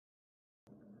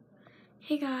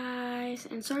Hey guys,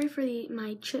 and sorry for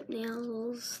my chip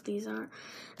nails. These aren't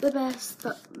the best,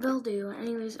 but they'll do.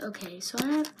 Anyways, okay, so I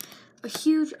have a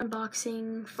huge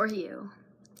unboxing for you.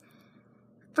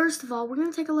 First of all, we're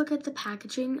going to take a look at the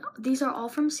packaging. These are all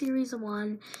from Series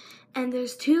 1, and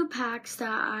there's 2 packs that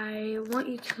I want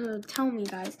you to tell me,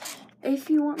 guys. If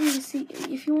you want to see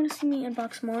me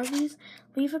unbox more of these,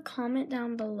 leave a comment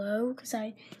down below, because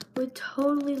I would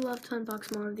totally love to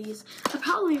unbox more of these. I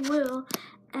probably will.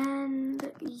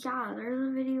 And yeah, there's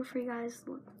a video for you guys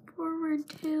to look forward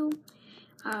to.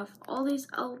 I have all these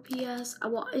LPS.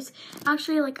 Well, it's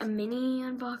actually like a mini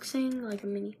unboxing, like a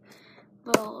mini.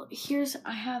 Well,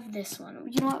 I have this one.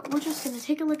 You know what? We're just gonna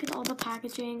take a look at all the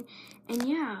packaging, and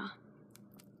yeah.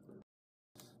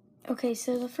 Okay,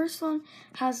 so the first one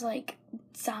has like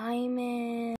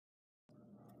diamond,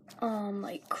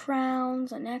 like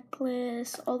crowns, a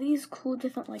necklace, all these cool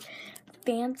different like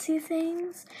fancy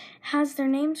things. Has their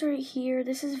names right here.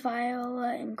 This is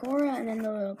Viola and Gora, and then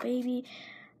the little baby.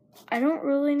 I don't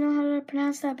really know how to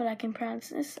pronounce that, but I can pronounce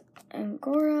this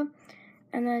Angora.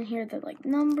 And then here are the like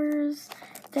numbers.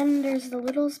 Then there's the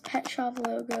Little's Pet Shop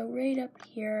logo right up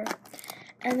here.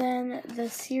 And then the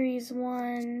Series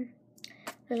 1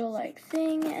 little like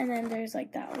thing. And then there's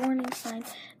like that warning sign,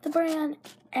 the brand,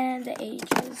 and the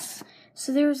ages.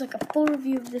 So there's like a full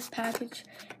review of this package.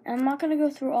 And I'm not going to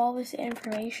go through all this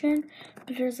information,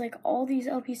 but there's like all these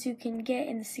LPS you can get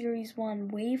in the Series 1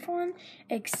 Wave one,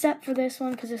 except for this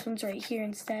one, because this one's right here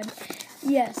instead.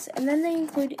 Yes, and then they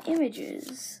include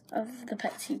images of the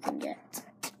pets you can get.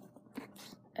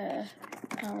 I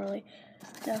don't really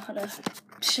know how to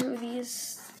show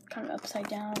these, kind of upside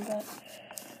down, but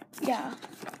yeah.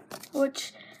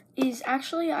 Which is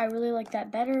actually, I really like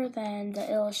that better than the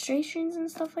illustrations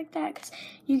and stuff like that, because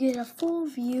you get a full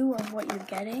view of what you're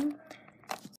getting.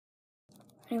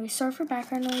 Anyway, sorry for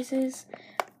background noises.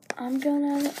 I'm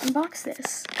gonna unbox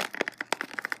this.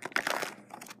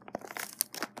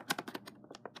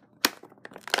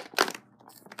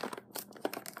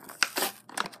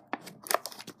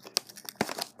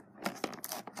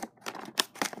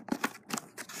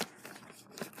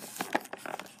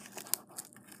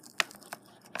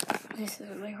 This is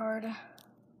really hard.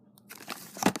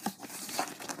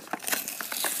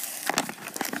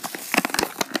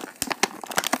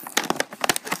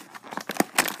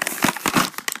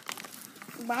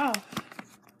 Wow.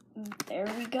 There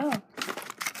we go.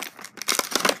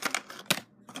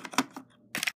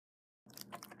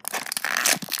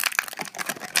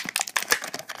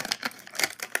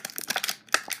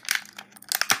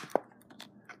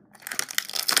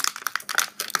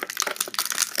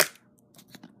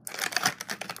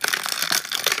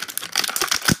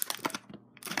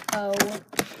 Oh,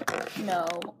 no.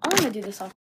 I'm gonna do this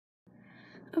off.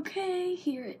 Okay,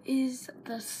 here is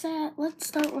the set. Let's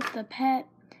start with the pet.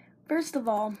 First of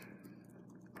all,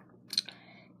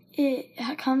 it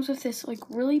comes with this like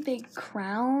really big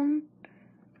crown.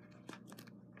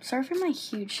 Sorry for my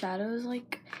huge shadows,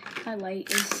 like my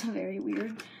light is very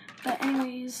weird. But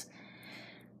anyways,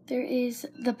 there is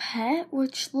the pet,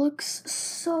 which looks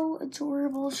so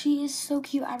adorable. She is so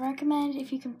cute. I recommend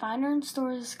if you can find her in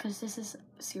stores, because this is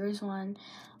Series 1.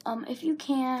 If you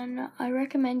can, I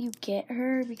recommend you get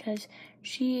her because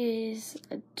she is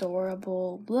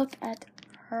adorable. Look at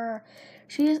her.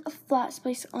 She has a flat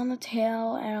space on the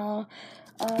tail, and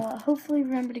I'll hopefully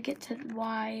remember to get to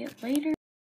why later.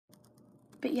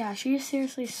 But yeah, she is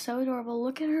seriously so adorable.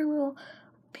 Look at her little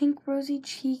pink rosy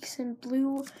cheeks and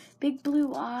big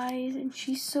blue eyes, and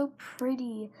she's so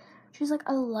pretty. She's like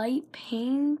a light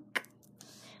pink.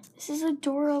 This is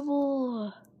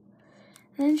adorable.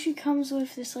 And then she comes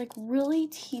with this like really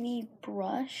teeny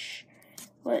brush,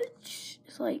 which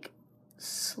is like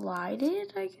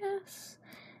slided, I guess.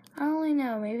 I don't really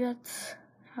know. Maybe that's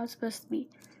how it's supposed to be.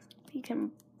 You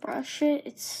can brush it.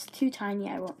 It's too tiny.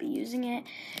 I won't be using it.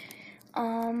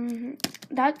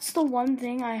 That's the one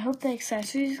thing. I hope the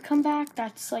accessories come back.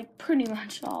 That's like pretty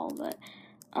much all. But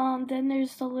then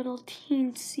there's the little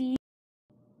teensy.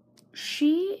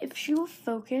 If she will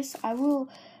focus, I'll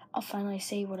finally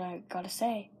say what I gotta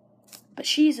say. But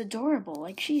she's adorable.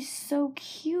 Like, she's so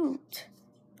cute.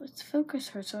 Let's focus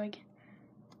her so I can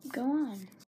go on.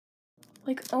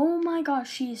 Like, oh my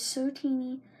gosh, she is so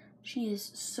teeny. She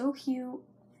is so cute.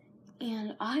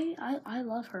 And I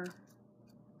love her.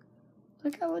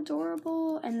 Look how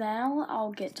adorable. And now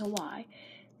I'll get to why.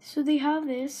 So they have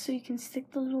this, so you can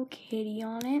stick the little kitty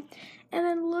on it. And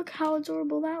then look how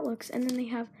adorable that looks. And then they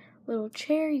have a little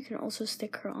chair. You can also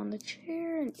stick her on the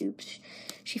chair. And oops,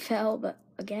 she fell, but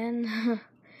again.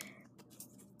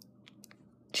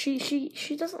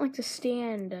 She doesn't like to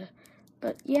stand.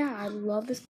 But yeah, I love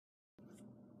this.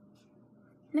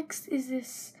 Next is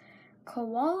this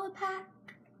koala pack.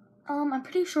 I'm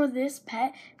pretty sure this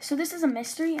pet, so this is a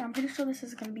mystery, and I'm pretty sure this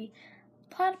is going to be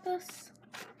platypus,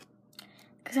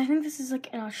 because I think this is like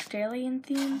an Australian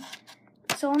theme.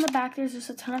 So on the back, there's just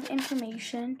a ton of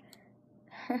information.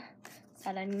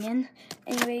 Sad onion.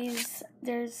 Anyways,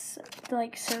 there's the,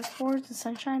 like, surfboards and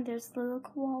sunshine. There's the little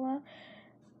koala,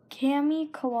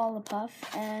 Cami koala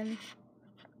puff, and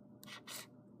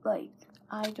like,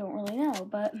 I don't really know,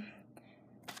 but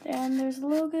then there's the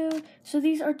logo. So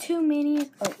these are 2 minis.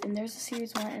 Oh, and there's a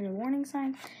series 1 and a warning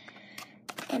sign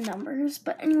and numbers.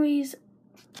 But anyways,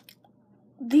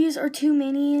 these are 2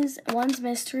 minis. One's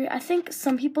mystery. I think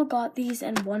some people got these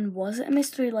and one wasn't a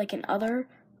mystery, like in other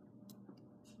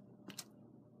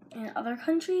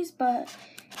countries. But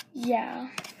yeah,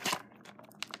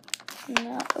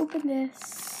 now open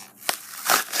this.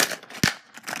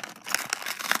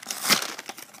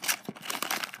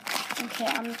 Okay,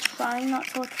 I'm trying not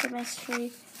to look at the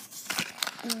mystery.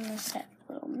 I'm gonna set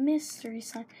a little mystery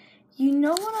sign. You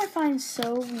know what I find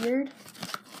so weird?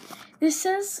 This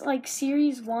says like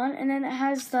series 1, and then it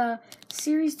has the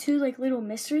series 2 like little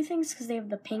mystery things because they have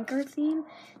the pinker theme.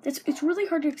 It's really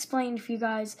hard to explain if you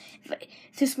guys.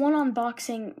 If this one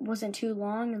unboxing wasn't too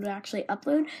long, it would actually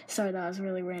upload. Sorry, that was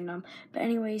really random. But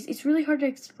anyways, it's really hard to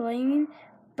explain.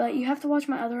 But you have to watch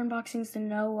my other unboxings to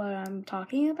know what I'm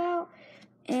talking about.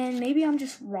 And maybe I'm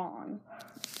just wrong.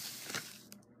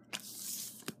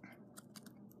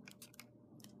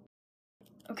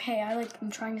 Okay,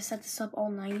 I'm trying to set this up all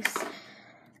nice.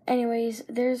 Anyways,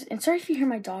 and sorry if you hear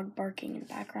my dog barking in the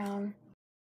background.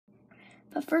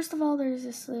 But first of all, there's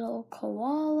this little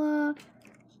koala.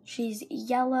 She's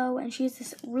yellow, and she has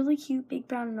this really cute big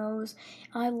brown nose.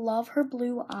 I love her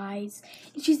blue eyes.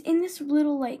 And she's in this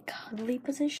little, like, cuddly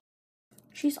position.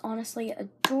 She's honestly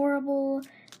adorable.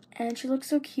 And she looks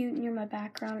so cute near my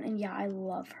background, and yeah, I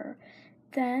love her.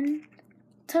 Then,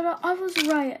 ta-da, I was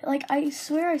right. Like, I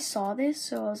swear I saw this,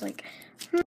 so I was like,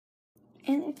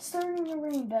 And it's starting to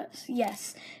rain, but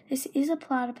yes, this is a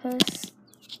platypus.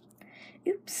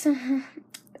 Oops. And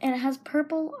it has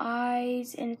purple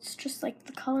eyes, and it's just like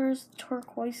the colors,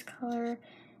 turquoise color.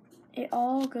 It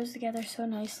all goes together so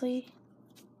nicely.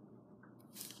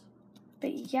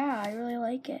 But yeah, I really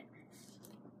like it.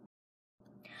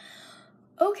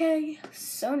 Okay,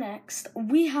 so next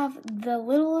we have the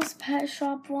Littlest Pet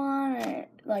Shop one,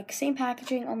 like same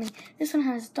packaging, only this one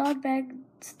has dog bags,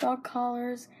 dog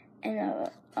collars, and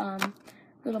a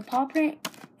little paw print.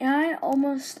 And I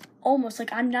almost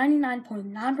like I'm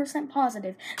 99.9%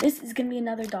 positive this is gonna be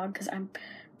another dog, because I'm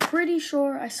pretty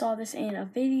sure I saw this in a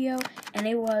video and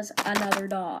it was another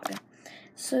dog.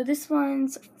 So this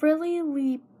one's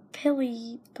Frilly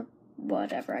Pilly,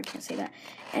 whatever, I can't say that,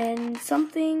 and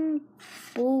something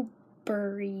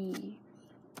Bulbury,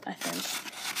 I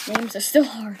think. Names are still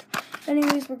hard.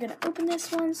 Anyways, we're gonna open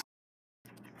this one.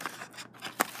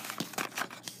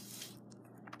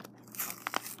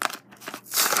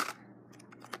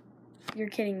 You're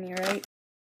kidding me, right?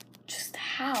 Just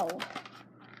how?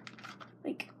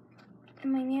 Like,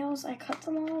 and my nails, I cut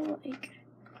them all, like,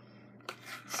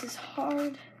 this is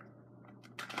hard.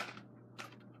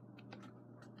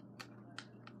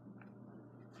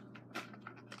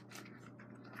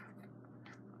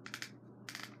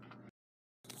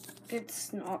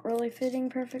 It's not really fitting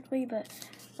perfectly, but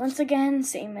once again,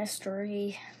 same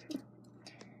mystery.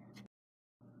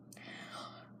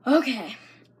 Okay,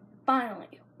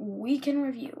 finally, we can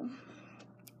review.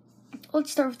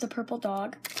 Let's start with the purple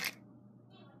dog.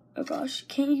 Oh gosh,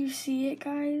 can't you see it,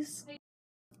 guys?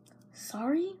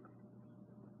 Sorry?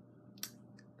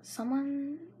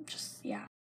 Someone yeah.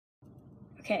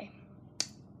 Okay,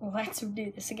 let's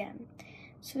do this again.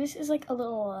 So this is like a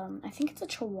little, I think it's a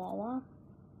Chihuahua.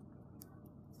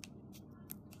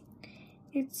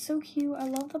 It's so cute. I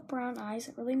love the brown eyes.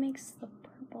 It really makes the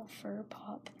purple fur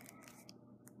pop.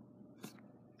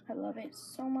 I love it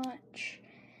so much.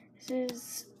 This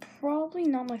is probably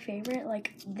not my favorite.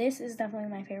 Like, this is definitely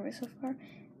my favorite so far.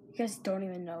 You guys don't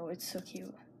even know. It's so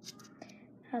cute.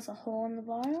 Has a hole in the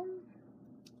bottom.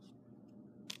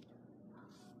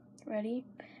 Ready?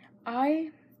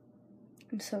 I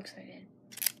am so excited.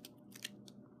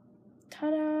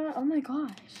 Ta-da! Oh my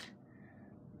gosh.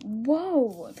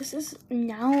 Whoa, this is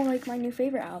now like my new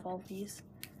favorite out of all of these.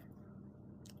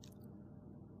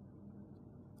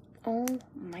 Oh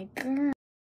my god.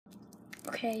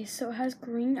 Okay, so it has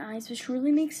green eyes, which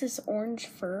really makes this orange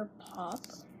fur pop.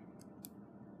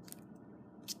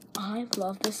 I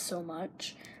love this so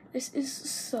much. This is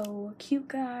so cute,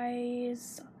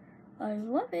 guys. I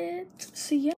love it.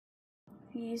 So yeah,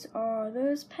 these are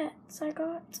those pets I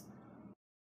got.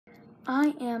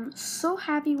 I am so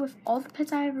happy with all the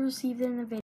pets I have received in the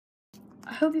video.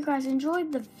 I hope you guys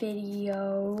enjoyed the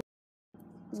video.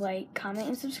 Like, comment,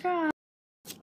 and subscribe.